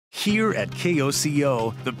Here at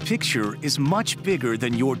KOCO, the picture is much bigger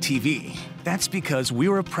than your TV. That's because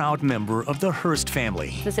we're a proud member of the Hearst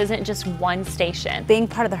family. This isn't just one station. Being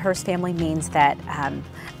part of the Hearst family means that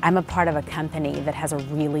I'm a part of a company that has a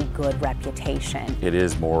really good reputation. It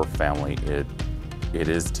is more family. It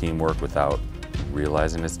is teamwork without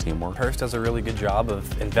realizing it's teamwork. Hearst does a really good job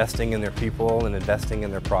of investing in their people and investing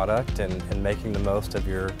in their product and making the most of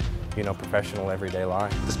your professional everyday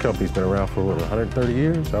life. This company's been around for what, 130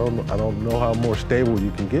 years? I don't know how more stable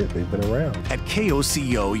you can get. They've been around. At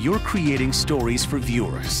KOCO, you're creating stories for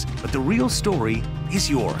viewers, but the real story is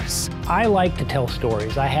yours. I like to tell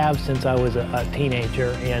stories. I have since I was a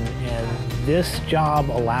teenager, and this job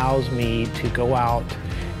allows me to go out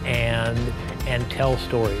and tell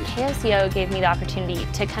stories. KOCO gave me the opportunity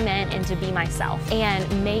to come in and to be myself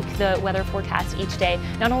and make the weather forecast each day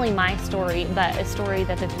not only my story, but a story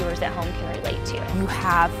that the viewers at home can relate to. You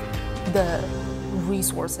have the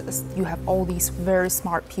resources. You have all these very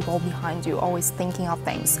smart people behind you, always thinking of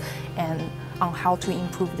things and on how to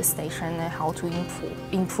improve the station and how to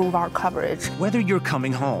improve our coverage. Whether you're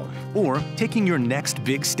coming home or taking your next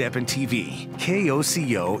big step in TV,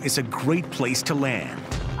 KOCO is a great place to land.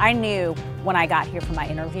 I knew when I got here for my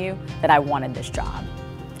interview that I wanted this job.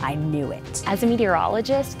 I knew it. As a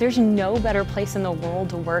meteorologist, there's no better place in the world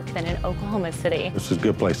to work than in Oklahoma City. This is a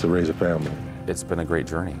good place to raise a family. It's been a great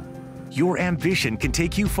journey. Your ambition can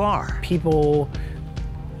take you far. People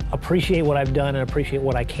appreciate what I've done and appreciate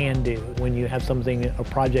what I can do. When you have something, a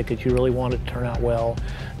project that you really want it to turn out well,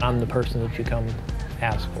 I'm the person that you come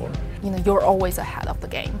ask for. You're always ahead of the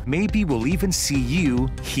game. Maybe we'll even see you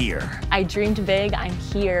here. I dreamed big, I'm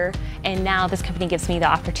here, and now this company gives me the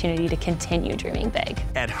opportunity to continue dreaming big.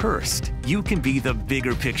 At Hearst, you can be the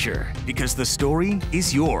bigger picture because the story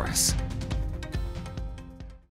is yours.